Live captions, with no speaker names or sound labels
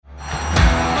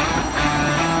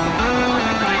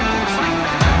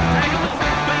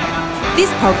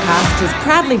This podcast is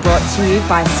proudly brought to you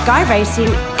by Sky Racing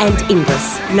and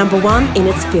Inglis, #1 in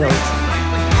its field.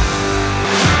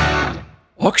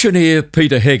 Auctioneer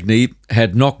Peter Heagney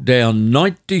had knocked down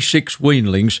 96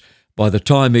 weanlings by the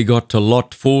time he got to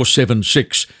lot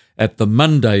 476 at the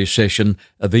Monday session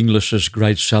of Inglis's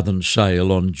Great Southern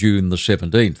Sale on June the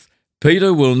 17th.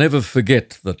 Peter will never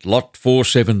forget that lot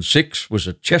 476 was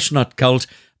a chestnut colt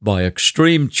by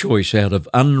extreme choice out of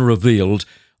unrevealed,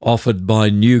 offered by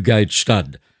Newgate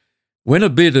Stud. When a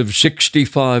bid of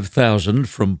 $65,000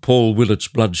 from Paul Willett's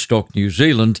Bloodstock New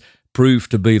Zealand proved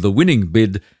to be the winning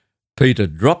bid, Peter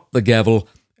dropped the gavel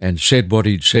and said what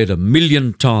he'd said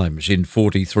 1,000,000 times in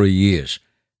 43 years.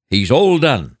 He's all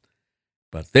done.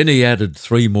 But then he added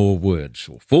 4 more words,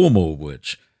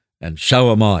 and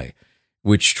so am I,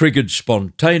 which triggered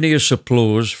spontaneous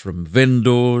applause from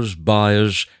vendors,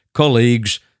 buyers,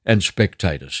 colleagues and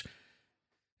spectators.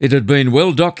 It had been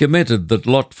well documented that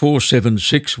lot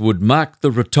 476 would mark the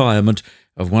retirement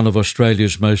of one of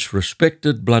Australia's most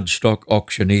respected bloodstock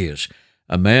auctioneers,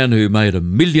 a man who made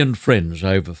 1,000,000 friends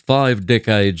over 5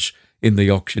 decades in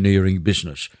the auctioneering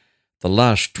business, the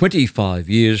last 25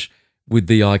 years with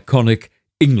the iconic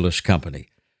Inglis Company.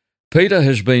 Peter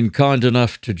has been kind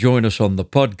enough to join us on the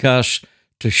podcast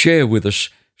to share with us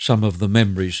some of the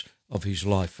memories of his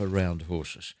life around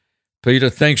horses. Peter,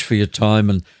 thanks for your time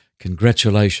and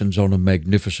congratulations on a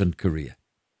magnificent career.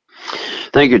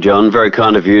 Thank you, John. Very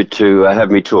kind of you to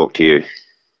have me talk to you.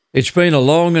 It's been a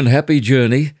long and happy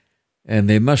journey, and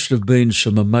there must have been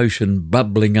some emotion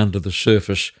bubbling under the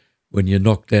surface when you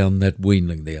knocked down that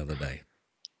weanling the other day.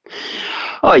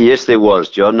 Oh, yes, there was,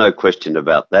 John. No question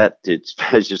about that. It's,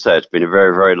 as you say, it's been a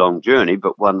very, very long journey,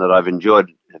 but one that I've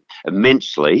enjoyed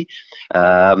immensely.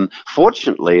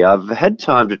 Fortunately, I've had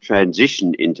time to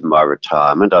transition into my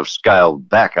retirement. I've scaled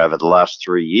back over the last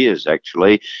 3 years,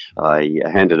 actually. I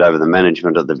handed over the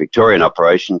management of the Victorian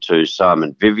operation to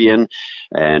Simon Vivian,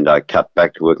 and I cut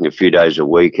back to working a few days a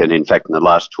week. And in fact, in the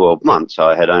last 12 months,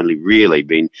 I had only really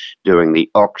been doing the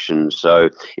auctions. So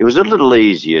it was a little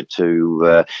easier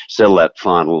to sell that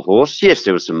final horse. Yes,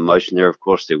 there was some emotion there. Of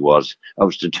course there was. I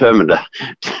was determined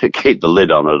to keep the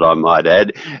lid on it, I might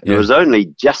add. It was only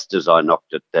just as I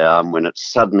knocked it down when it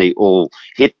suddenly all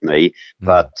hit me.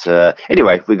 But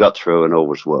anyway, we got through and all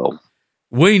was well.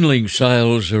 Weanling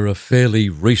sales are a fairly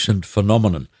recent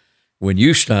phenomenon. When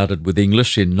you started with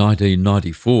Inglis in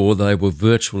 1994, they were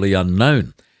virtually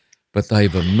unknown, but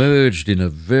they've emerged in a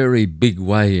very big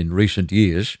way in recent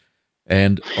years,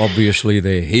 and obviously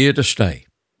they're here to stay.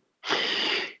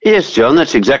 Yes, John,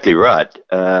 that's exactly right.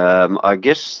 I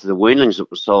guess the weanlings that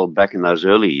were sold back in those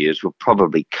early years were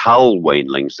probably cull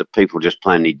weanlings that people just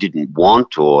plainly didn't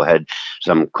want or had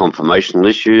some conformational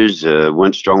issues,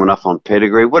 weren't strong enough on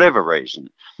pedigree, whatever reason.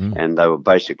 And they were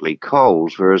basically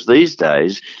culls, whereas these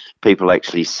days people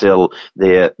actually sell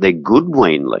their good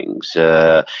weanlings.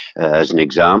 As an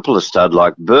example, a stud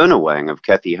like Burnawang of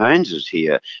Kathy Haynes's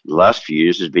here, the last few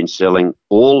years has been selling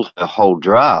a whole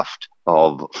draft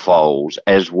of foals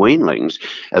as weanlings,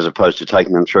 as opposed to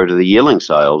taking them through to the yearling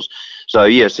sales. So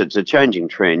yes, it's a changing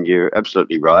trend. You're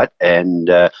absolutely right. And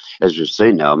as we've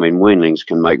seen now, I mean, weanlings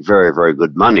can make very, very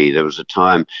good money. There was a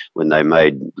time when they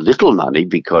made little money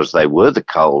because they were the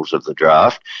culls of the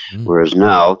draft, whereas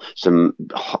now some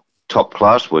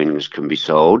top-class weanlings can be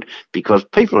sold because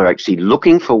people are actually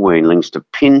looking for weanlings to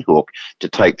pinhook to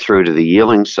take through to the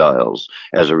yearling sales.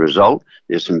 As a result,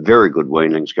 there's some very good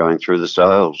weanlings going through the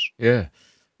sales. Yeah.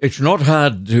 It's not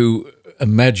hard to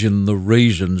imagine the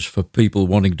reasons for people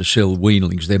wanting to sell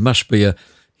weanlings. There must be a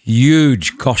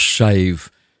huge cost save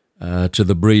to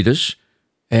the breeders,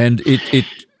 and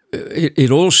it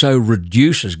also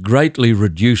greatly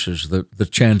reduces the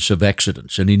chance of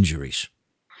accidents and injuries.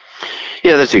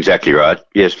 Yeah, that's exactly right.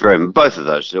 Yes,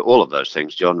 all of those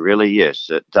things, John, really, yes.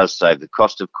 It does save the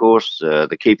cost, of course,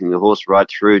 the keeping the horse right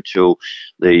through till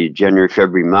the January,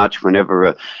 February, March, whenever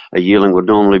a yearling would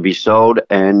normally be sold,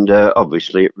 and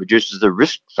obviously it reduces the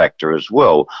risk factor as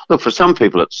well. Look, for some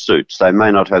people it suits. They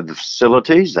may not have the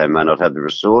facilities, they may not have the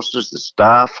resources, the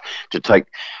staff to take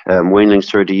weanlings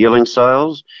through to yearling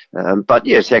sales, but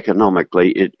yes,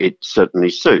 economically it certainly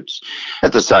suits.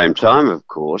 At the same time, of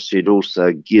course, it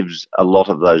also gives a lot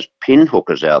of those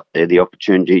pinhookers out there the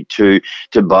opportunity to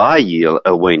buy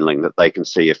a weanling that they can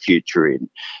see a future in.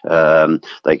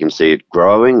 They can see it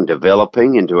growing,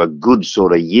 developing into a good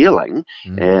sort of yearling.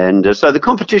 And so the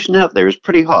competition out there is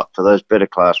pretty hot for those better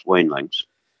class weanlings.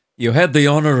 You had the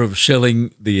honour of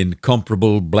selling the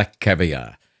incomparable Black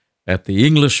Caviar at the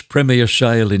Inglis Premier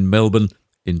Sale in Melbourne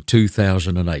in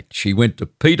 2008. She went to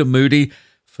Peter Moody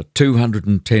for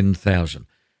 $210,000.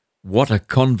 What a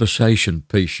conversation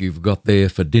piece you've got there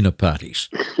for dinner parties.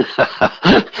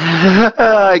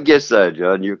 I guess so,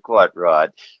 John. You're quite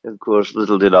right. Of course,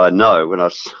 little did I know when I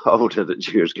sold her that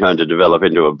she was going to develop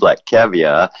into a black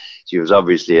caviar. She was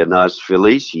obviously a nice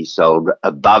filly. She sold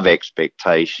above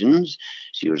expectations.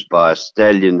 She was by a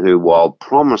stallion who, while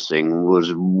promising,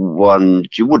 was one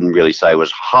you wouldn't really say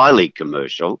was highly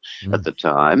commercial at the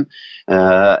time.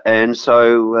 And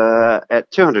so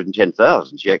at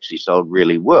 210,000, she actually sold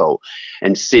really well.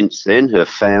 And since then, her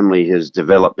family has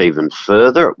developed even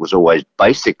further. It was always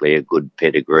basically a good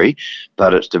pedigree,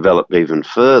 but it's developed even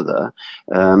further.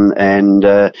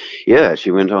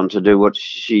 She went on to do what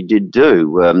she did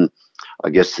do. I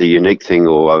guess the unique thing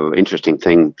or interesting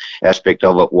thing aspect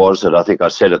of it was that I think I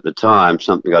said at the time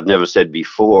something I'd never said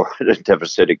before and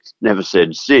never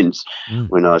said since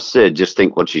when I said, just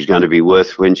think what she's going to be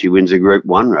worth when she wins a Group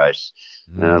 1 race.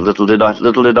 Little did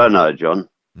I know, John.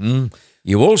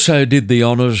 You also did the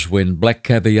honours when Black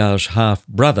Caviar's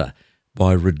half-brother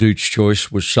by Reduced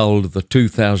Choice was sold at the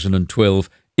 2012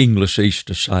 Inglis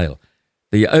Easter sale.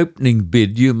 The opening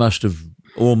bid, you must have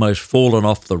almost fallen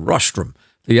off the rostrum.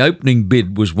 The opening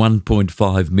bid was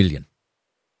 $1.5 million.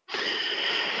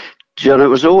 John, it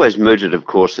was always mooted, of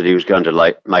course, that he was going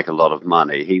to make a lot of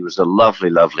money. He was a lovely,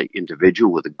 lovely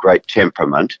individual with a great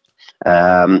temperament.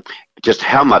 Just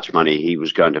how much money he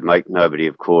was going to make, nobody,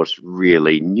 of course,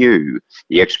 really knew.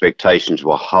 The expectations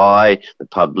were high. The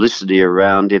publicity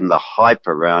around him, the hype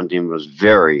around him was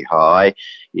very high.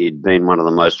 He'd been one of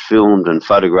the most filmed and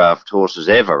photographed horses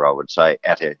ever, I would say,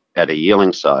 at a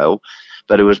yearling sale.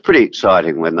 But it was pretty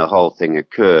exciting when the whole thing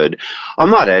occurred. I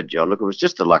might add, John, look, it was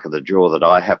just the luck of the draw that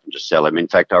I happened to sell him. In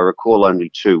fact, I recall only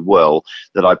too well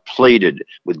that I pleaded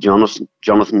with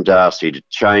Jonathan Darcy to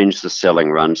change the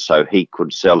selling run so he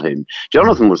could sell him.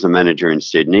 Jonathan was the manager in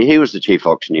Sydney. He was the chief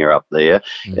auctioneer up there.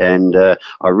 And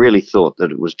I really thought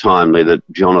that it was timely that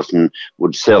Jonathan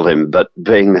would sell him. But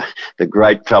being the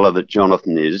great fella that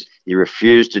Jonathan is, he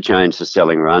refused to change the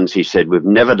selling runs. He said, we've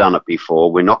never done it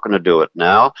before. We're not going to do it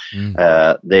now.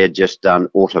 They're just done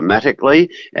automatically,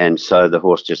 and so the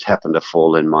horse just happened to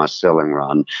fall in my selling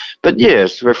run. But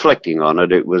yes, reflecting on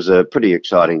it, it was a pretty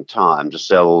exciting time to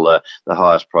sell the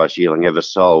highest price yearling ever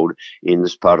sold in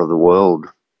this part of the world.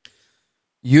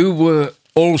 You were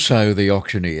also the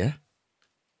auctioneer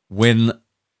when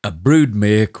a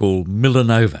broodmare called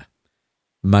Millanova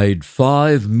made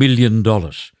 $5 million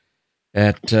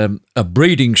at a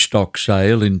breeding stock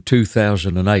sale in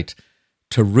 2008.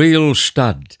 Terrell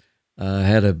Stud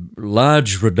had a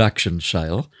large reduction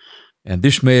sale, and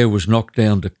this mare was knocked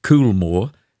down to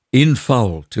Coolmore in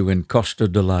foal to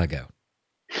Encosta de Lago.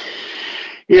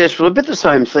 Yes, well, a bit the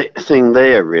same thing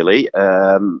there, really.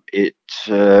 It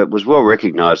was well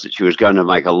recognised that she was going to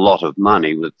make a lot of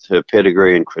money with her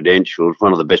pedigree and credentials,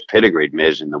 one of the best pedigreed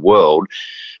mares in the world.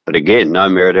 But again, no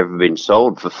mare had ever been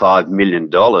sold for $5 million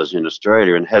in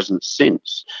Australia and hasn't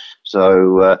since.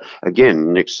 So, again,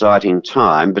 an exciting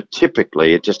time, but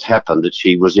typically it just happened that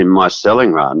she was in my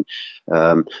selling run.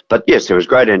 But yes, there was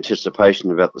great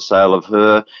anticipation about the sale of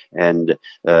her. And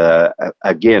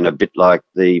again, a bit like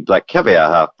the Black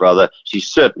Caviar half-brother, she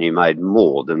certainly made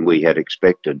more than we had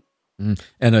expected.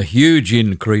 And a huge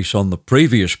increase on the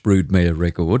previous broodmare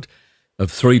record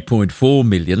of $3.4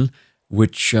 million,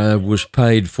 which was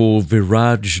paid for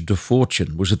Virage de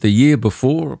Fortune. Was it the year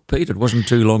before, Pete? It wasn't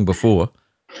too long before.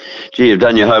 Gee, you've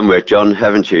done your homework, John,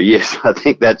 haven't you? Yes, I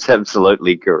think that's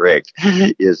absolutely correct.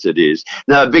 Yes, it is.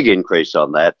 No, a big increase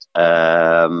on that.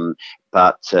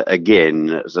 But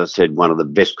again, as I said, one of the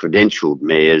best credentialed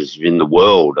mares in the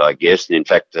world, I guess. And in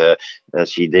fact,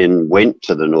 she then went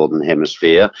to the Northern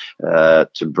Hemisphere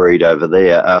to breed over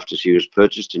there after she was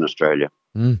purchased in Australia.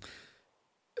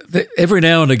 Every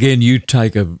now and again, you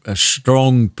take a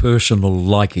strong personal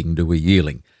liking to a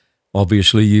yearling.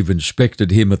 Obviously, you've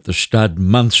inspected him at the stud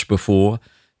months before.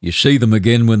 You see them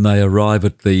again when they arrive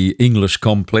at the Inglis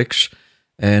complex,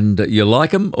 and you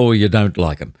like them or you don't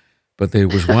like them. But there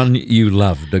was one you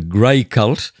loved, a grey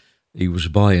colt. He was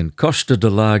by Encosta de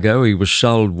Lago. He was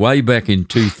sold way back in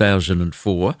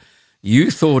 2004.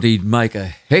 You thought he'd make a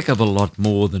heck of a lot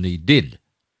more than he did.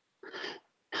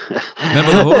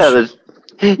 Remember the horse?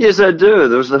 Yes, I do.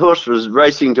 The horse was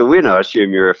racing to win, I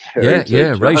assume you're referring to.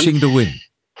 Yeah, racing to win.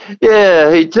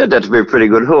 Yeah, he turned out to be a pretty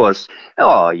good horse.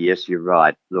 Oh, yes, you're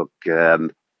right. Look,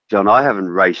 John, I haven't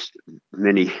raced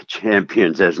many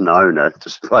champions as an owner,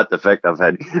 despite the fact I've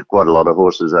had quite a lot of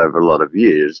horses over a lot of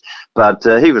years. But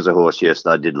he was a horse, yes, that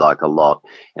I did like a lot.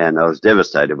 And I was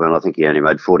devastated when I think he only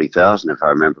made 40,000, if I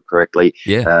remember correctly.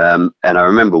 Yeah. And I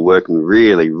remember working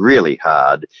really, really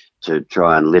hard to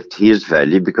try and lift his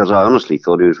value, because I honestly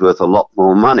thought he was worth a lot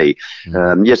more money.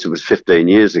 Yes, it was 15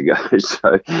 years ago,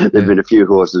 so there've been a few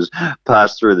horses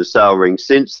passed through the sale ring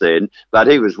since then, but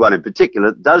he was one in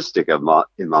particular that does stick in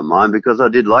my mind because I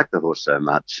did like the horse so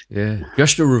much. Yeah,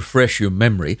 just to refresh your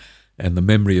memory and the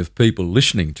memory of people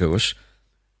listening to us,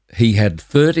 he had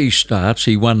 30 starts,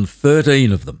 he won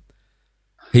 13 of them.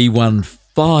 He won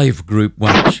 5 Group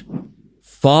 1s,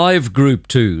 5 Group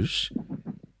 2s,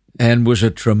 and was a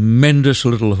tremendous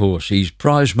little horse. His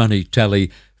prize money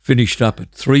tally finished up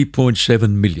at 3.7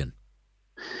 million.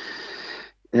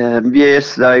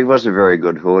 Yes, no, he was a very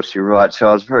good horse, you're right. So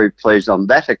I was very pleased on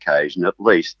that occasion, at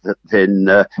least, that then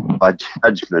my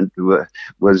judgment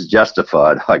was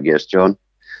justified, I guess, John.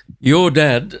 Your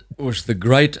dad was the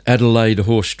great Adelaide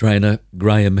horse trainer,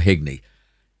 Grahame Heagney.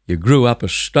 You grew up a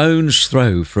stone's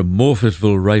throw from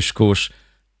Morphettville Racecourse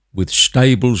with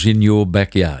stables in your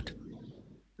backyard.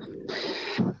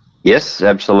 Yes,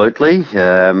 absolutely.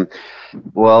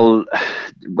 Well,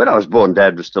 when I was born,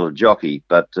 Dad was still a jockey,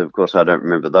 but of course I don't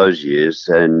remember those years.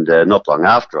 And not long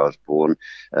after I was born,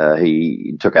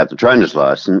 he took out the trainer's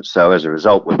license. So as a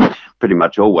result, we pretty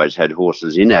much always had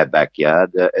horses in our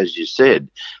backyard, as you said.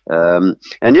 And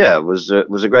yeah, it was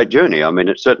a great journey. I mean,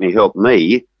 it certainly helped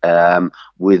me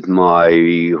with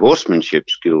my horsemanship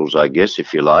skills, I guess,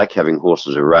 if you like, having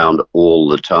horses around all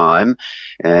the time.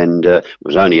 And it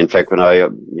was only, in fact, when I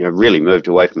really moved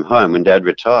away from home, when Dad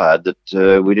retired,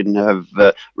 that we didn't have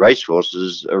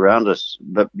racehorses around us.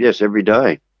 But yes, every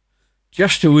day.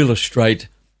 Just to illustrate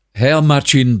how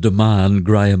much in demand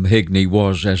Grahame Heagney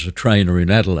was as a trainer in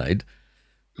Adelaide,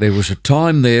 there was a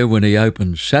time there when he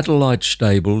opened satellite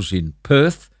stables in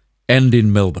Perth and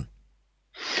in Melbourne.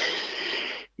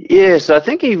 Yes, I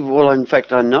think in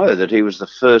fact, I know that he was the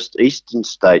first Eastern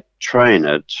State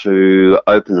trainer to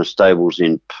open the stables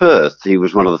in Perth. He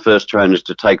was one of the first trainers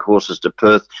to take horses to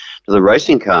Perth to the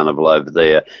racing carnival over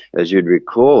there. As you'd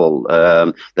recall,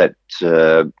 that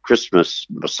Christmas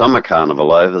summer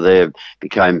carnival over there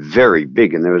became very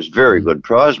big, and there was very good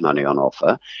prize money on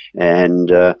offer.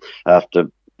 And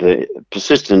after the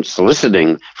persistent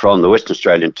soliciting from the Western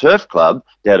Australian Turf Club,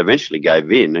 Dad eventually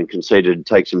gave in and conceded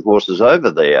to take some horses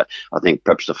over there. I think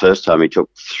perhaps the first time he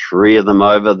took 3 of them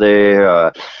over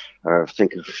there. I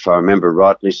think, if I remember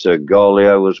rightly, Sir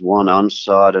Golio was one,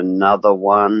 Onside another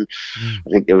one. I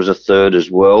think there was a third as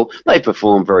well. They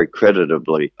performed very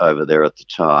creditably over there at the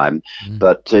time.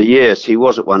 But yes, he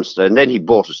was at one stage, and then he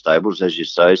bought a stables, as you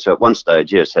say. So at one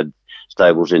stage, yes, had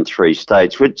stables in 3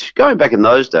 states, which going back in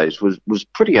those days was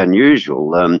pretty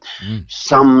unusual.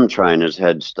 Some trainers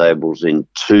had stables in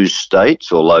 2 states,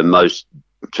 although most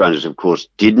trainers, of course,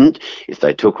 didn't. If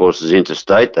they took horses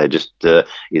interstate, they just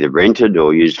either rented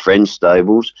or used friends'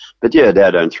 stables. But yeah,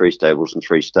 Dad owned 3 stables in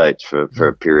 3 states for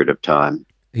a period of time.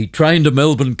 He trained a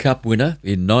Melbourne Cup winner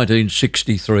in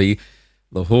 1963,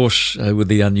 the horse with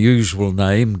the unusual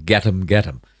name Gattam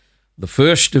Gattam. The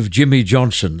first of Jimmy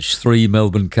Johnson's 3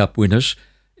 Melbourne Cup winners.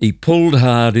 He pulled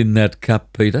hard in that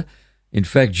cup, Peter. In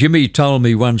fact, Jimmy told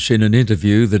me once in an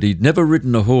interview that he'd never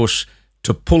ridden a horse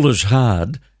to pull as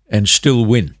hard and still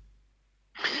win.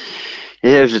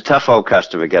 Yeah, he was a tough old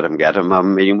customer, Gattam Gattam. I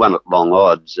mean, he won at long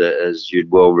odds, as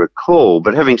you'd well recall.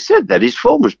 But having said that, his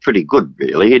form was pretty good,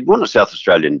 really. He'd won a South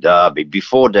Australian Derby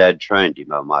before Dad trained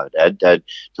him, I might add. Dad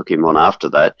took him on after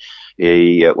that.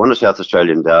 He won a South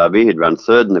Australian Derby. He'd run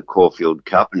 3rd in the Caulfield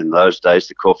Cup, and in those days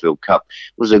the Caulfield Cup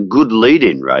was a good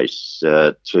lead-in race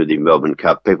to the Melbourne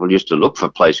Cup. People used to look for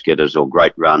place-getters or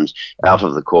great runs out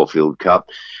of the Caulfield Cup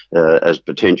as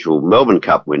potential Melbourne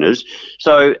Cup winners.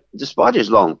 So despite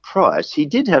his long price, he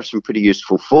did have some pretty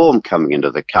useful form coming into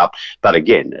the Cup. But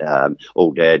again,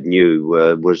 all Dad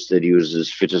knew was that he was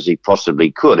as fit as he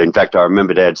possibly could. In fact, I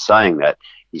remember Dad saying that.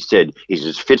 He said, he's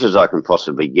as fit as I can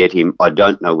possibly get him. I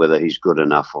don't know whether he's good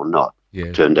enough or not. Yeah.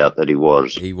 It turned out that he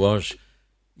was. He was.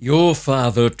 Your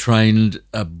father trained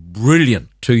a brilliant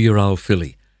 2-year-old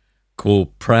filly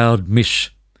called Proud Miss.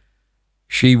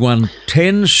 She won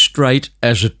 10 straight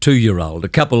as a 2-year-old, a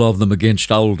couple of them against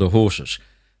older horses.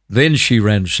 Then she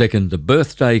ran second to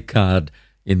Birthday Card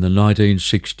in the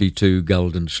 1962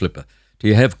 Golden Slipper. Do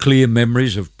you have clear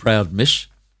memories of Proud Miss?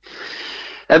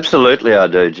 Absolutely, I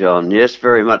do, John. Yes,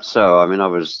 very much so. I mean, I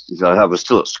was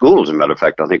still at school, as a matter of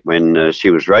fact, I think, when she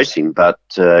was racing. But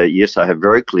yes, I have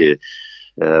very clear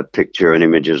picture and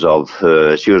images of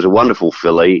her. She was a wonderful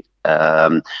filly.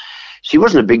 She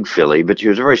wasn't a big filly, but she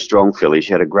was a very strong filly.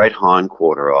 She had a great hind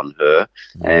quarter on her,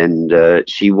 and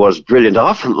she was brilliant. I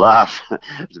often laugh,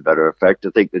 as a matter of fact,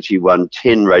 to think that she won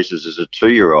 10 races as a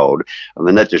 2-year-old. I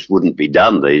mean, that just wouldn't be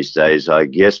done these days, I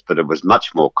guess, but it was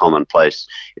much more commonplace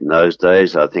in those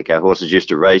days. I think our horses used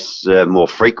to race more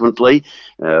frequently.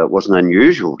 It wasn't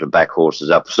unusual to back horses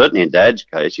up. Certainly in Dad's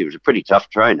case, he was a pretty tough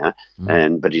trainer,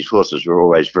 but his horses were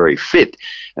always very fit.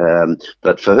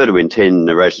 But for her to win 10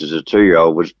 races as a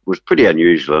 2-year-old was pretty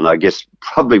unusual, and I guess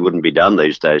probably wouldn't be done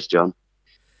these days, John.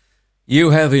 You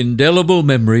have indelible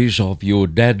memories of your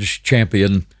dad's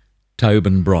champion,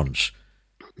 Tobin Bronze,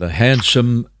 the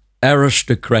handsome,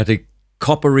 aristocratic,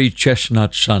 coppery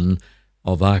chestnut son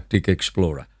of Arctic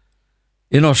explorer.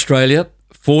 In Australia,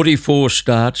 44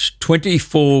 starts,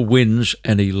 24 wins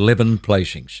and 11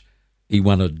 placings. He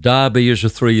won a derby as a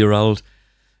 3-year-old.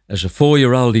 As a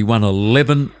 4-year-old, he won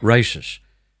 11 races,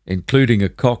 including a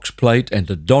Cox Plate and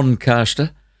a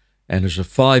Doncaster. And as a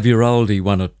 5-year-old, he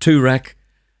won a 2-rack,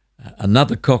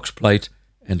 another Cox Plate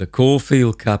and a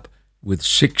Caulfield Cup with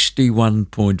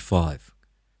 61.5.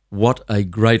 What a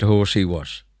great horse he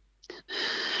was.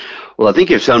 Well, I think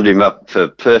you've summed him up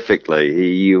perfectly.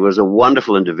 He was a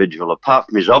wonderful individual, apart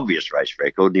from his obvious race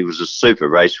record. He was a super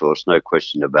racehorse, no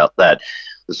question about that.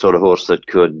 The sort of horse that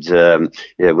could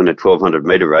win a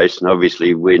 1,200-metre race and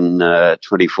obviously win a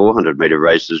 2,400-metre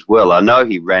race as well. I know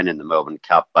he ran in the Melbourne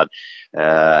Cup, but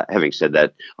having said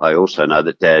that, I also know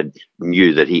that Dad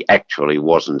knew that he actually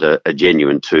wasn't a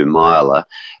genuine 2-miler.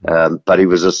 But he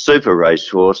was a super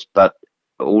racehorse, but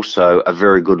also a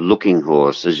very good-looking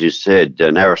horse, as you said,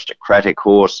 an aristocratic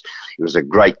horse. He was a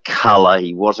great colour.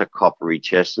 He was a coppery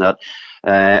chestnut.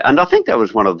 And I think that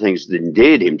was one of the things that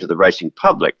endeared him to the racing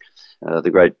public.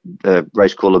 The great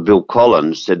race caller Bill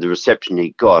Collins said the reception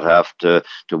he got after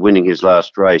winning his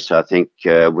last race, I think,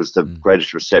 was the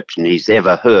greatest reception he's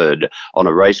ever heard on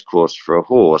a race course for a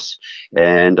horse.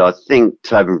 And I think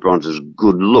Tobin Bronze's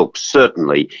good looks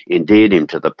certainly endeared him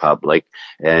to the public.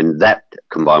 And that,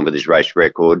 combined with his race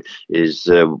record, is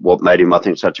what made him, I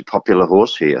think, such a popular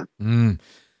horse here.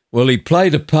 Well, he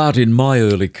played a part in my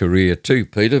early career too,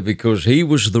 Peter, because he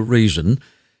was the reason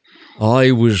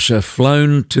I was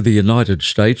flown to the United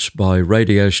States by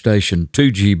radio station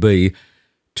 2GB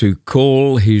to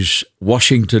call his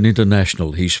Washington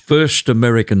International, his first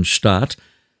American start.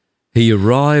 He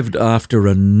arrived after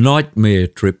a nightmare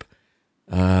trip,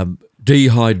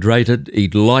 dehydrated.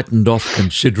 He'd lightened off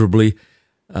considerably.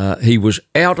 He was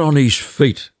out on his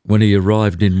feet when he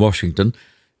arrived in Washington,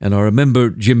 and I remember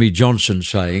Jimmy Johnson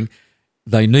saying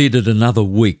they needed another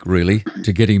week, really,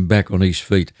 to get him back on his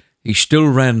feet. He still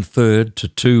ran third to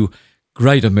 2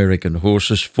 great American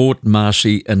horses, Fort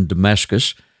Marcy and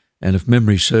Damascus, and if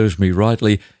memory serves me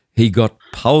rightly, he got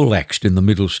poleaxed in the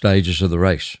middle stages of the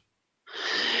race.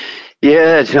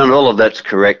 Yeah, John, all of that's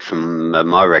correct from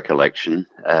my recollection.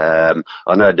 I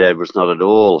know Dad was not at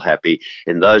all happy.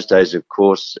 In those days, of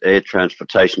course, air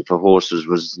transportation for horses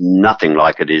was nothing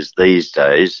like it is these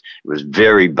days. It was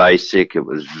very basic. It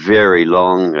was very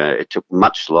long. It took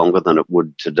much longer than it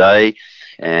would today.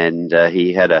 And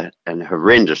he had an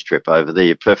horrendous trip over there.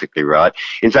 You're perfectly right.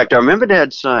 In fact, I remember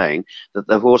Dad saying that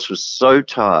the horse was so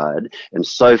tired and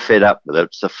so fed up with it.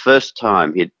 It's the first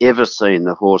time he'd ever seen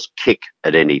the horse kick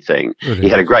at anything. He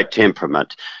had a great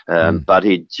temperament, but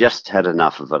he just had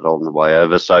enough of it on the way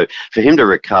over. So for him to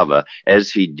recover,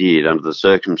 as he did under the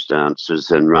circumstances,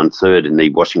 and run third in the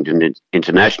Washington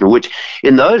International, which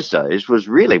in those days was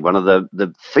really one of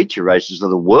the feature races of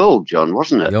the world, John,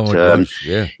 wasn't it? Oh, it was,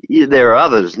 yeah. There are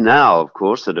others now, of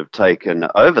course, that have taken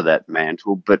over that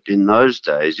mantle, but in those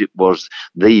days it was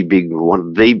one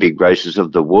of the big races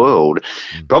of the world.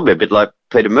 Probably a bit like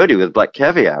Peter Moody with Black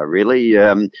Caviar, really.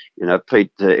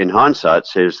 Pete, in hindsight,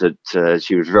 says that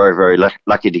she was very, very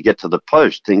lucky to get to the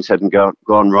post. Things hadn't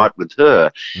gone right with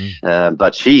her,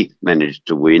 but she managed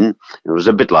to win. It was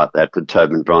a bit like that with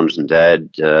Tobin Bronze and Dad.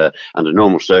 Under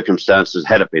normal circumstances,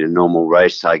 had it been a normal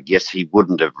race, I guess he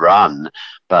wouldn't have run,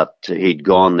 but he'd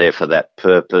gone there for that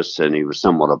purpose, and he was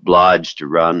somewhat obliged to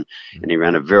run, and he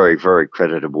ran a very, very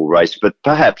creditable race, but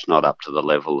perhaps not up to the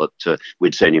level that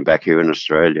we'd seen him back here in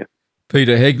Australia.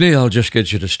 Peter Heagney, I'll just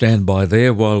get you to stand by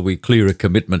there while we clear a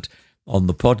commitment on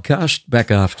the podcast.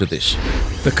 Back after this.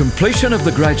 The completion of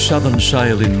the Great Southern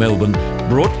Sale in Melbourne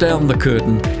brought down the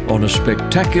curtain on a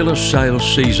spectacular sales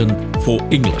season for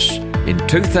Inglis. In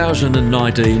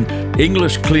 2019,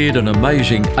 Inglis cleared an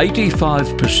amazing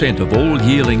 85% of all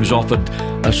yearlings offered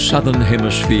a Southern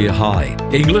Hemisphere high.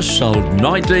 Inglis sold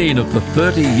 19 of the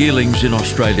 30 yearlings in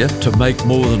Australia to make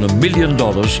more than $1 million,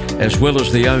 as well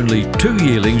as the only 2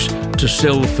 yearlings to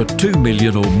sell for $2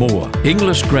 million or more.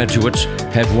 Inglis graduates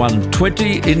have won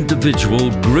 20 individual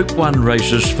Group 1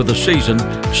 races for the season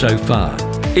so far.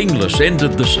 Inglis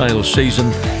ended the sales season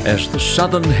as the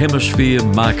Southern Hemisphere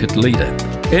market leader.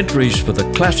 Entries for the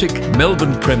Classic,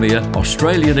 Melbourne Premier,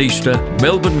 Australian Easter,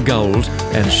 Melbourne Gold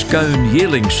and Scone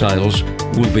yearling sales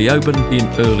will be open in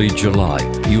early July.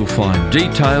 You'll find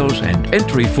details and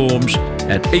entry forms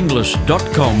at inglis.com.au.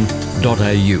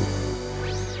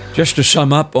 Just to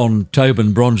sum up on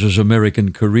Tobin Bronze's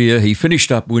American career, he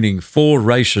finished up winning 4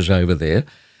 races over there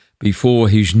before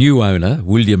his new owner,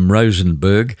 William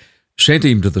Rosenberg, sent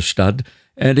him to the stud,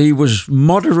 and he was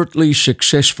moderately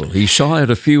successful. He sired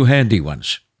a few handy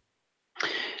ones.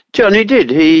 John, he did.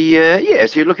 He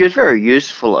was very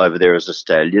useful over there as a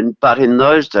stallion, but in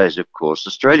those days, of course,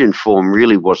 Australian form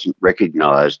really wasn't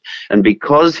recognised. And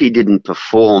because he didn't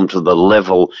perform to the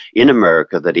level in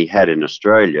America that he had in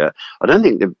Australia, I don't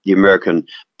think the American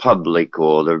public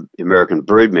or the American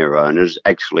broodmare owners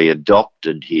actually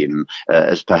adopted him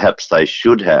as perhaps they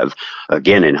should have.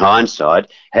 Again, in hindsight,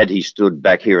 had he stood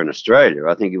back here in Australia,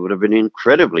 I think he would have been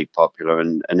incredibly popular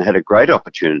and had a great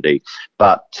opportunity.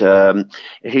 But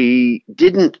he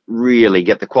didn't really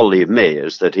get the quality of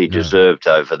mares that he deserved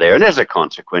over there. And as a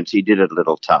consequence, he did it a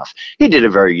little tough. He did a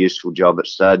very useful job at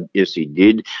stud. Yes, he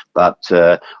did. But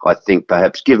I think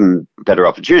perhaps given better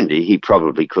opportunity, he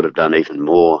probably could have done even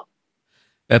more.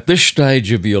 At this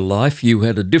stage of your life, you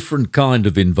had a different kind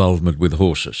of involvement with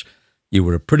horses. You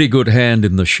were a pretty good hand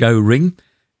in the show ring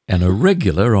and a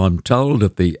regular, I'm told,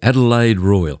 at the Adelaide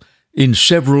Royal in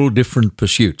several different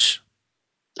pursuits.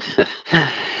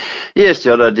 Yes,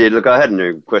 John, I did. Look, I had an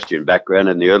equestrian background.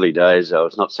 In the early days, I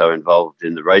was not so involved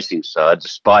in the racing side,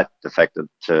 despite the fact that,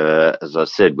 as I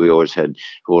said, we always had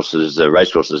horses,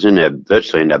 racehorses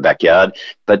virtually in our backyard.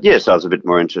 But yes, I was a bit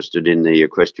more interested in the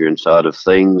equestrian side of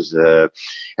things.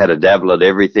 Had a dabble at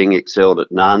everything, excelled at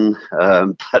none,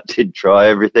 but did try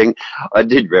everything. I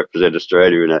did represent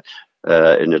Australia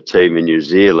in a team in New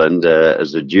Zealand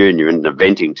as a junior in an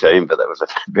eventing team, but that was a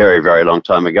very, very long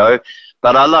time ago.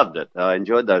 But I loved it. I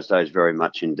enjoyed those days very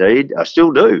much indeed. I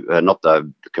still do. Not to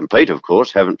compete, of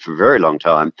course, haven't for a very long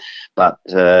time. But,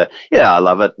 I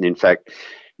love it. And in fact,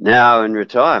 now in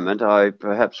retirement, I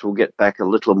perhaps will get back a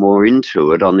little more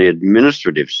into it on the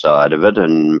administrative side of it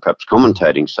and perhaps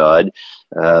commentating sid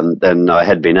than I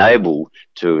had been able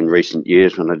to in recent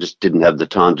years when I just didn't have the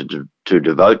time to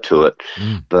devote to it.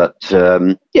 But,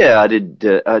 I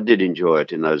did enjoy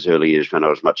it in those early years when I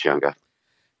was much younger.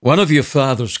 One of your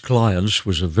father's clients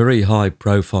was a very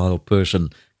high-profile person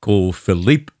called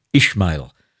Philippe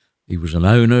Ishmael. He was an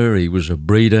owner, he was a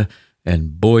breeder,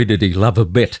 and boy did he love a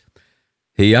bet.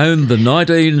 He owned the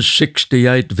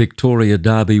 1968 Victoria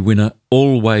Derby winner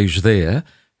Always There,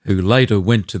 who later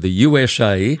went to the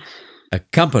USA,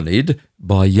 accompanied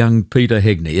by young Peter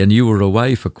Heagney, and you were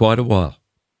away for quite a while.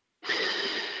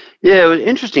 Yeah, it was an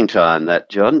interesting time, that,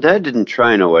 John. Dad didn't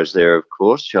train Always There, of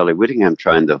course. Charlie Whittingham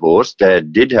trained the horse.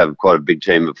 Dad did have quite a big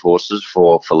team of horses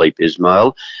for Philippe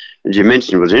Ismail. As you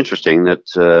mentioned, it was interesting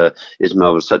that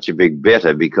Ismail was such a big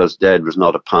bettor because Dad was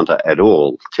not a punter at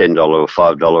all. $10 or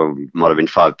 $5, might have been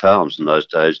 £5 in those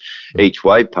days, each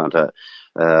way punter.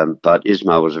 But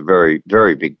Ismail was a very,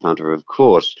 very big punter, of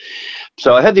course.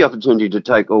 So I had the opportunity to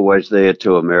take Always There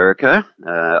to America.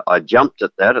 I jumped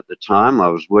at that at the time. I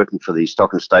was working for the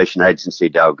Stock and Station Agency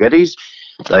Dalgetty's.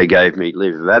 They gave me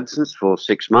leave of absence for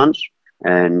 6 months,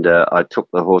 and I took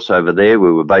the horse over there.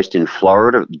 We were based in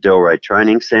Florida at the Delray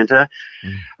Training Centre.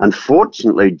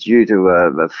 Unfortunately, due to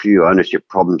a few ownership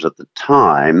problems at the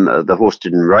time, the horse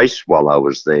didn't race while I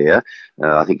was there.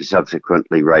 I think he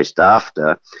subsequently raced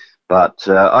after. But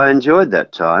I enjoyed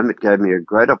that time. It gave me a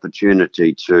great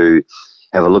opportunity to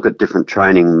have a look at different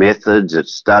training methods at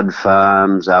stud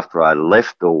farms. After I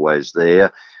left Always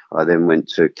There, I then went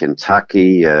to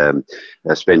Kentucky. I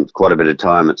spent quite a bit of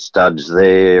time at studs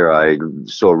there. I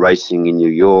saw racing in New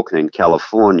York and in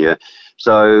California.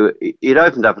 So it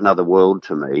opened up another world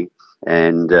to me.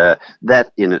 And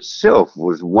that in itself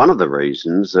was one of the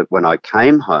reasons that when I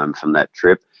came home from that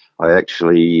trip, I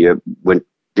actually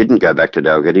didn't go back to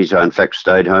Dalgetty's. I, in fact,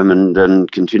 stayed home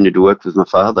and continued to work with my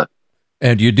father.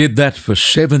 And you did that for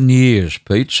 7 years,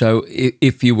 Pete. So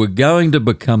if you were going to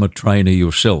become a trainer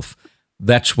yourself,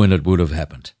 that's when it would have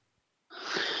happened.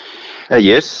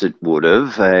 Yes, it would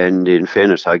have. And in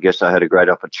fairness, I guess I had a great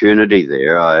opportunity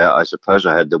there. I suppose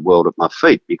I had the world at my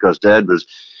feet because Dad was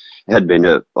had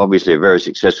been obviously a very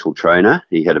successful trainer.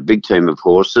 He had a big team of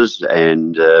horses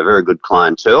and very good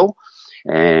clientele.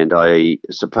 And I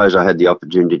suppose I had the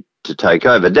opportunity to take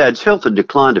over. Dad's health had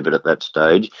declined a bit at that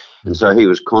stage, and so he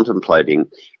was contemplating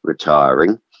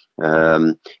retiring.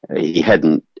 He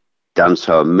hadn't done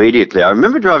so immediately. I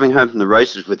remember driving home from the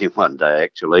races with him one day,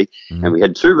 actually, and we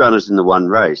had two runners in the one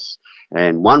race,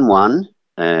 and one won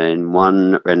and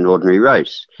one ran an ordinary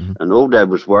race. And all Dad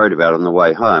was worried about on the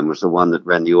way home was the one that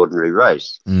ran the ordinary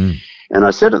race. And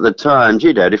I said at the time,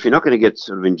 gee, Dad, if you're not going to get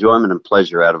sort of enjoyment and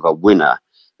pleasure out of a winner,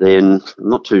 then I'm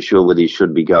not too sure whether he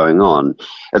should be going on.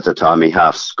 At the time, he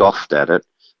half scoffed at it,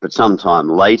 but sometime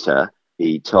later,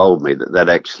 he told me that that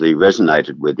actually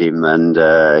resonated with him, and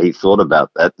he thought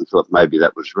about that and thought maybe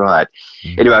that was right.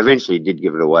 Anyway, eventually he did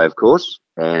give it away, of course,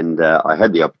 and I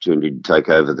had the opportunity to take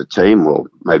over the team, well,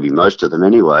 maybe most of them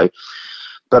anyway.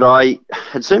 But I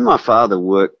had seen my father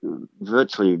work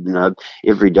virtually,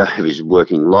 every day of his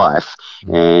working life,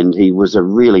 and he was a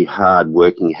really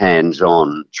hard-working,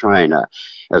 hands-on trainer,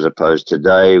 as opposed to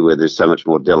today where there's so much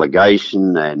more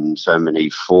delegation and so many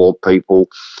for people.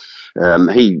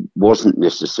 He wasn't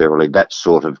necessarily that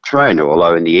sort of trainer,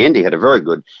 although in the end he had a very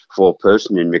good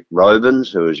foreperson in Mick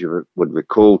Robins, who, as you would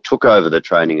recall, took over the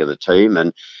training of the team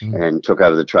and took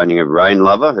over the training of Rain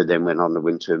Lover, who then went on to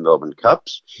win 2 Melbourne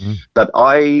Cups. But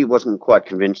I wasn't quite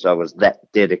convinced I was that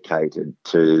dedicated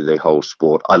to the whole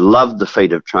sport. I loved the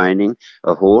feat of training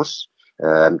a horse,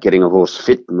 getting a horse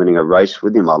fit and winning a race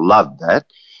with him. I loved that.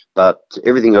 But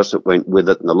everything else that went with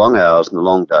it, and the long hours and the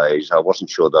long days, I wasn't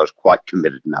sure that I was quite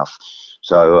committed enough.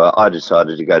 So I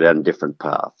decided to go down a different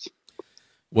path.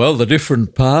 Well, the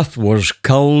different path was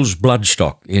Coles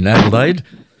Bloodstock in Adelaide.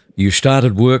 You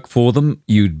started work for them.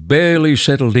 You'd barely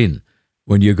settled in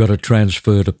when you got a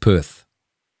transfer to Perth.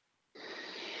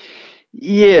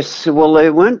 Yes, well,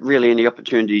 there weren't really any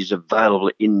opportunities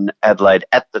available in Adelaide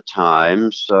at the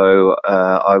time. So,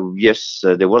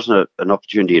 there wasn't an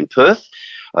opportunity in Perth.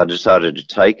 I decided to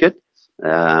take it,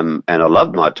 and I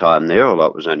loved my time there, although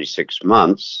it was only 6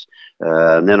 months.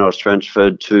 And then I was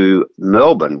transferred to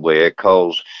Melbourne, where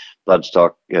Coles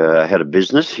Bloodstock had a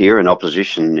business here in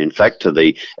opposition, in fact, to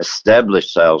the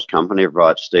established sales company of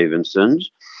Wright Stevenson's.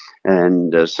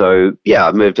 And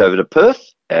I moved over to Perth.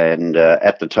 And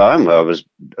at the time, I was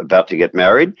about to get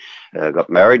married. Got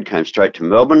married, came straight to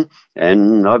Melbourne,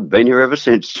 and I've been here ever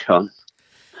since, John.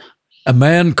 A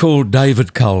man called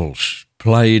David Coles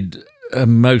played a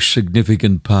most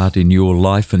significant part in your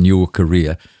life and your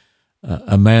career,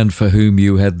 a man for whom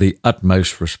you had the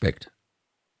utmost respect.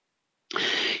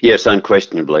 Yes,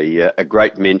 unquestionably. A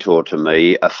great mentor to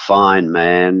me, a fine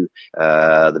man,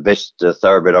 the best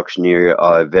thoroughbred auctioneer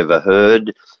I've ever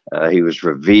heard. He was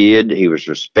revered, he was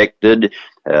respected,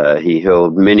 he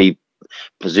held many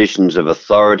positions of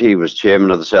authority. He was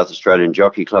chairman of the South Australian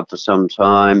Jockey Club for some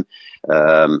time.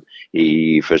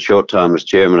 He, for a short time, was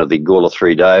chairman of the Gawler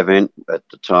 3-day event, at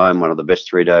the time one of the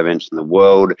best 3-day events in the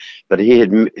world. But he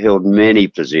had held many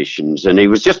positions, and he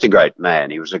was just a great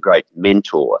man. He was a great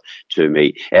mentor to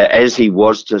me, as he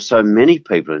was to so many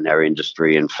people in our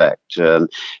industry, in fact.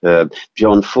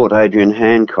 John Foote, Adrian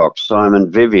Hancock,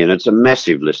 Simon Vivian. It's a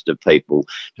massive list of people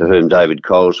to whom David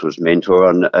Coles was mentor,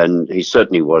 and he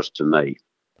certainly was to me.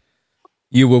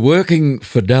 You were working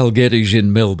for Dalgettys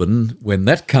in Melbourne when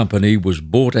that company was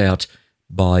bought out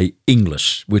by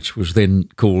Inglis, which was then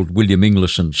called William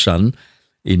Inglis and Son,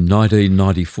 in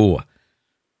 1994.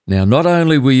 Now, not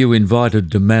only were you invited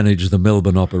to manage the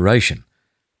Melbourne operation,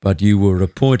 but you were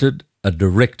appointed a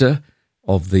director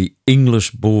of the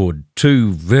Inglis board,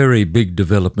 2 very big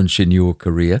developments in your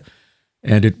career,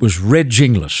 and it was Reg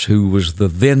Inglis, who was the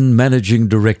then managing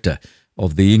director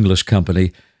of the Inglis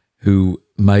company, who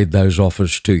made those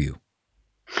offers to you.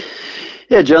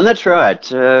 Yeah, John, that's right.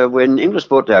 When Inglis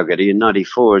bought Dalgetty in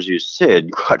 94, as you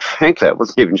said, quite frankly, I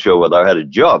wasn't even sure whether I had a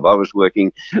job. I was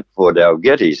working for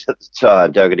Dalgettys at the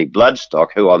time, Dalgetty Bloodstock,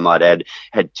 who I might add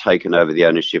had taken over the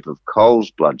ownership of Coles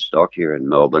Bloodstock here in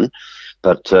Melbourne.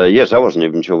 But yes, I wasn't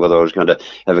even sure whether I was going to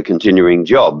have a continuing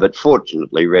job. But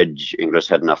fortunately, Reg Inglis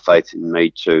had enough faith in me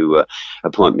to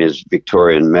appoint me as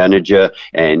Victorian manager,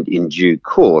 and in due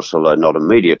course, although not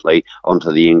immediately,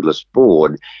 onto the Inglis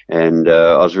board. And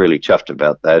I was really chuffed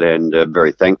about that, and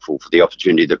very thankful for the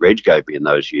opportunity that Reg gave me in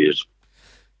those years.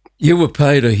 You were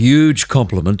paid a huge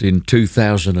compliment in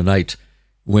 2008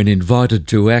 when invited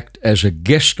to act as a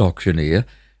guest auctioneer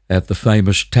at the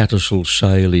famous Tattersall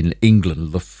sale in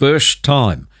England, the first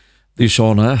time this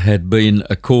honour had been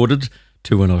accorded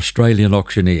to an Australian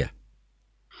auctioneer.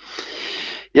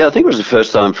 Yeah, I think it was the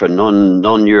first time for a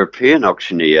non-European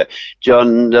auctioneer.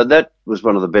 John, that was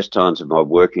one of the best times of my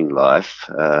working life.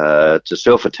 To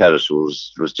sell for Tattersall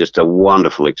was just a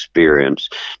wonderful experience.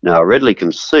 Now, I readily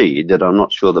concede that I'm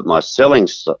not sure that my selling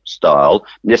style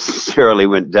necessarily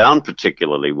went down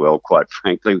particularly well, quite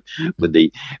frankly, with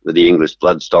the English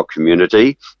bloodstock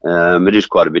community. It is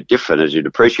quite a bit different, as you'd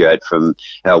appreciate, from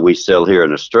how we sell here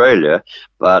in Australia.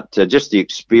 But just the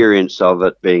experience of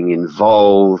it, being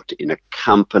involved in a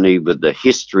company with the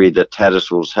history that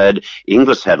Tattersalls had.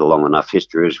 Inglis had a long enough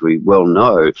history, as we well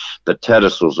know, but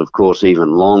Tattersalls, of course, even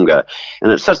longer.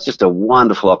 And it's such just a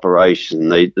wonderful operation.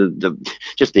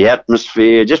 Just the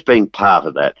atmosphere, just being part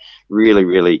of that really,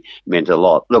 really meant a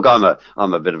lot. Look, I'm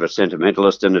a bit of a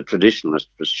sentimentalist and a traditionalist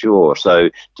for sure. So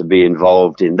to be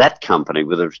involved in that company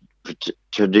with a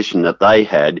tradition that they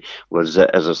had was,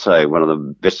 as I say, one of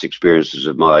the best experiences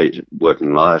of my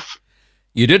working life.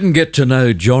 You didn't get to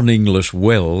know John Inglis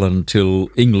well until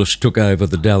Inglis took over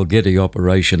the Dalgety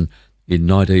operation in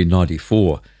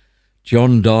 1994.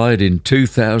 John died in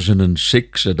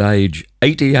 2006 at age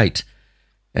 88.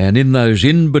 And in those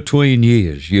in-between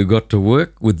years, you got to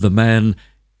work with the man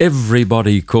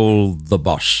everybody called the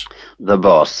boss. The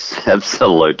boss,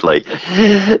 absolutely.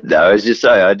 No, as you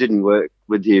say, I didn't work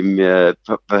with him,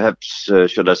 perhaps,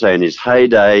 should I say, in his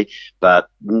heyday, but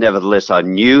nevertheless, I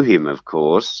knew him, of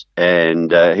course,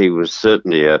 and he was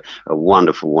certainly a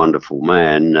wonderful, wonderful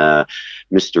man.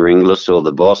 Mr. Inglis, or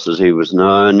the boss as he was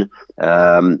known,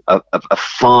 a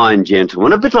fine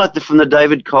gentleman, a bit like from the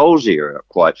David Coles era,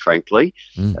 quite frankly.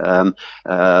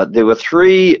 There were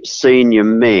three senior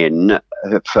men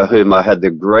for whom I had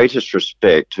the greatest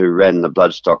respect, who ran the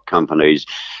bloodstock companies: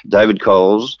 David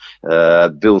Coles,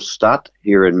 Bill Stutt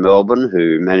here in Melbourne,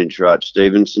 who managed Wright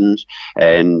Stevenson's,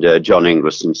 and John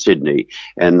Inglis in Sydney.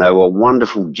 And they were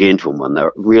wonderful gentlemen. They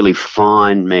were really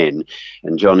fine men.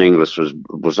 And John Inglis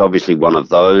was obviously one of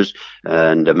those,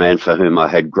 and a man for whom I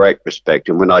had great respect.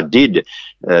 And when I did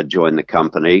join the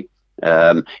company,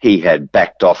 he had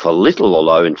backed off a little,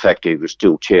 although in fact he was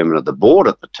still chairman of the board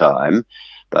at the time,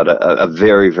 but a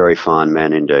very, very fine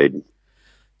man indeed.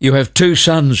 You have two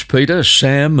sons, Peter,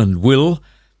 Sam and Will.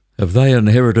 Have they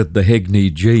inherited the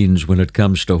Heagney genes when it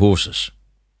comes to horses?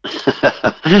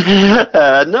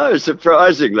 No,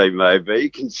 surprisingly, maybe,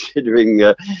 considering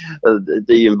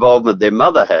the involvement their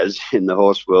mother has in the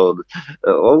horse world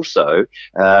also.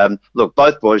 Look,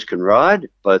 both boys can ride.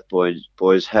 Both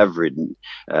boys have ridden.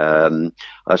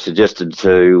 I suggested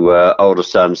to older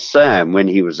son Sam, when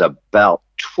he was about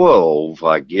 12,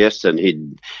 I guess, and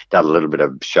he'd done a little bit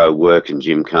of show work and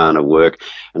gymkhana work,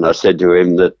 and I said to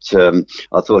him that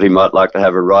I thought he might like to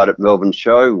have a ride at Melbourne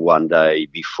Show one day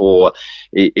before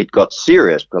it got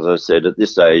serious, because I said at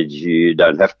this age you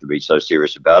don't have to be so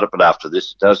serious about it, but after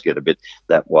this it does get a bit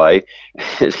that way.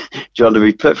 John, to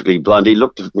be perfectly blunt, he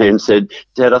looked at me and said,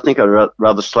 "Dad, I think I'd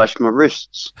rather slash my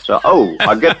wrists." So,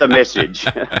 I get the message.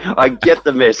 I get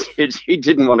the message. He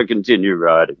didn't want to continue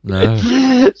riding. No.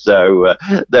 So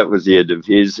that was the end of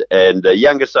his. And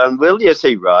younger son, Will, yes,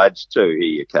 he rides too.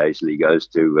 He occasionally goes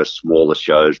to smaller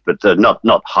shows, but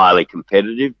not highly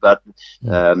competitive. But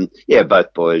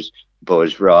both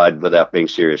boys ride without being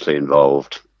seriously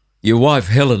involved. Your wife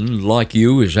Helen, like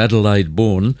you, is Adelaide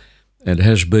born and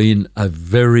has been a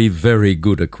very, very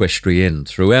good equestrienne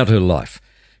throughout her life.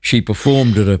 She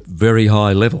performed at a very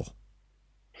high level.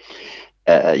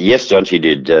 Yes, John, she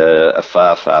did a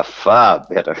far, far, far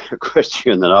better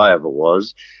equestrian than I ever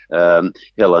was.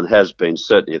 Helen has been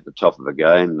certainly at the top of her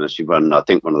game. She won, I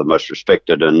think, one of the most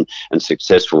respected and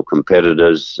successful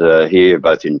competitors here,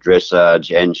 both in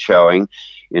dressage and showing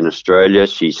in Australia.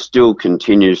 She still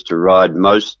continues to ride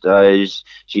most days.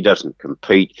 She doesn't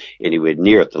compete anywhere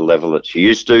near at the level that she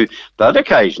used to, but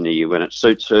occasionally when it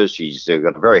suits her, she's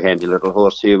got a very handy little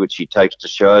horse here which she takes to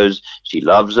shows. She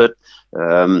loves it.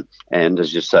 And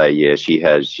as you say, yeah, she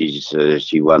has.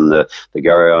 She won the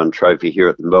Garryon Trophy here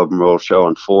at the Melbourne Royal Show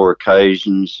on 4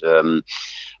 occasions.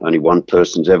 Only one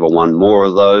person's ever won more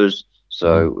of those.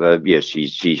 So yes,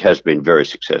 she has been very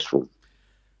successful.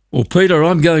 Well, Peter,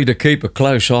 I'm going to keep a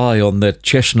close eye on that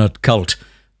chestnut colt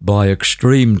by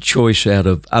Extreme Choice out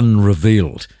of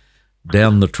Unrevealed.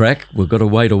 Down the track, we've got to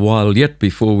wait a while yet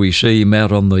before we see him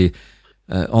out on the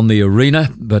arena,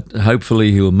 but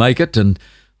hopefully he'll make it. And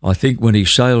I think when he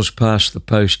sails past the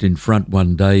post in front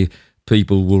one day,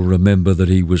 people will remember that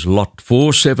he was lot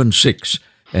 476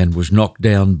 and was knocked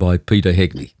down by Peter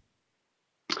Heagney.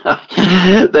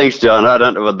 Thanks, John. I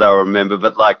don't know what they'll remember,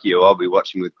 but like you, I'll be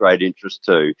watching with great interest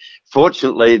too.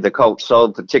 Fortunately, the colt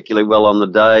sold particularly well on the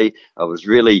day. I was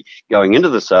really going into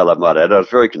the sale, I might add. I was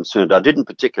very concerned. I didn't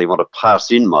particularly want to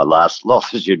pass in my last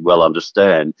lot, as you'd well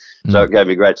understand. So it gave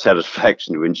me great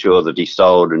satisfaction to ensure that he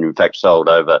sold, and in fact sold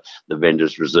over the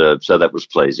vendor's reserve. So that was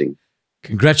pleasing.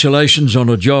 Congratulations on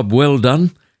a job well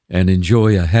done, and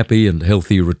enjoy a happy and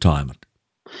healthy retirement.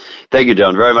 Thank you,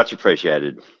 John. Very much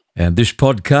appreciated. And this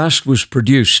podcast was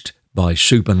produced by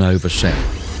Supernova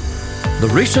Sound. The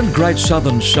recent Great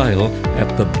Southern Sale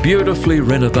at the beautifully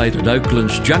renovated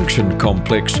Oaklands Junction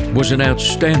complex was an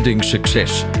outstanding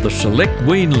success. The select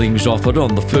weanlings offered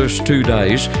on the first 2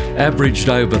 days averaged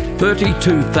over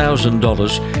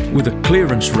 $32,000 with a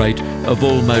clearance rate of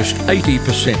almost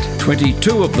 80%.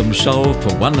 22 of them sold for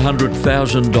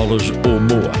 $100,000 or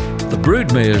more. The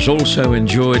broodmares also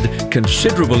enjoyed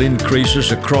considerable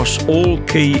increases across all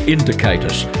key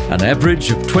indicators, an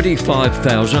average of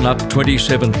 $25,000 up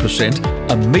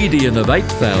 27%, a median of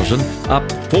 $8,000 up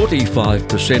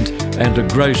 45%, and a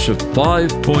gross of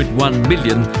 $5.1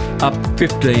 million up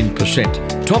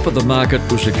 15%. Top of the market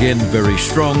was again very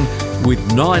strong, with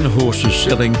 9 horses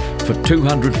selling for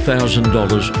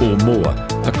 $200,000 or more.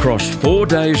 Across 4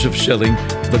 days of selling,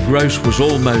 the gross was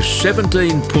almost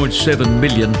 $17.7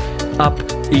 million, up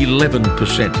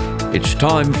 11%. It's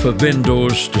time for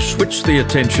vendors to switch the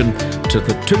attention to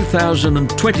the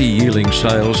 2020 yearling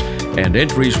sales, and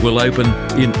entries will open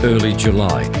in early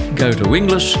July. Go to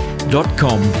inglis.com.au.